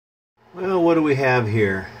Well, what do we have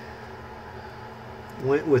here?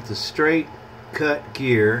 Went with the straight cut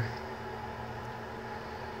gear,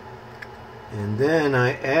 and then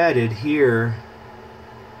I added here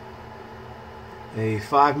a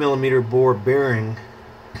 5mm bore bearing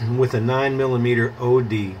with a 9mm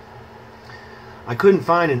OD. I couldn't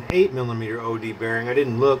find an 8mm OD bearing. I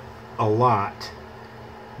didn't look a lot,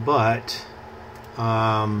 but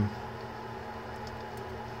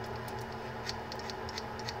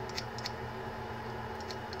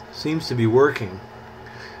seems to be working.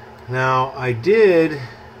 Now, I did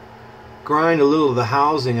grind a little of the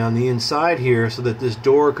housing on the inside here so that this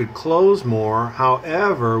door could close more.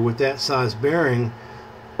 However, with that size bearing,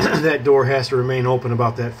 that door has to remain open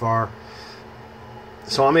about that far.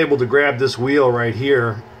 So I'm able to grab this wheel right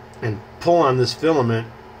here and pull on this filament,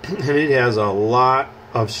 and it has a lot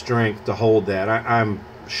of strength to hold that. I'm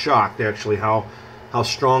shocked actually how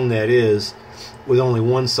strong that is with only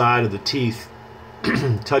one side of the teeth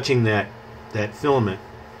touching that filament.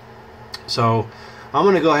 So I'm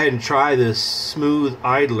going to go ahead and try this smooth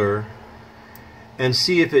idler and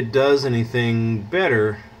see if it does anything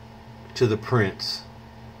better to the prints.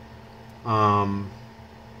 So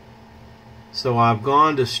I've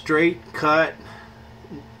gone to straight cut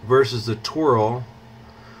versus the twirl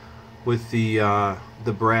with the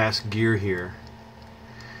brass gear here.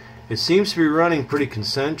 It seems to be running pretty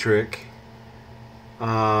concentric.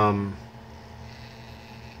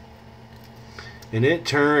 And it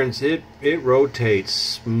turns, it rotates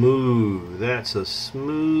smooth. That's a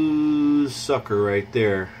smooth sucker right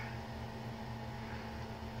there.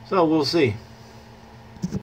 So we'll see.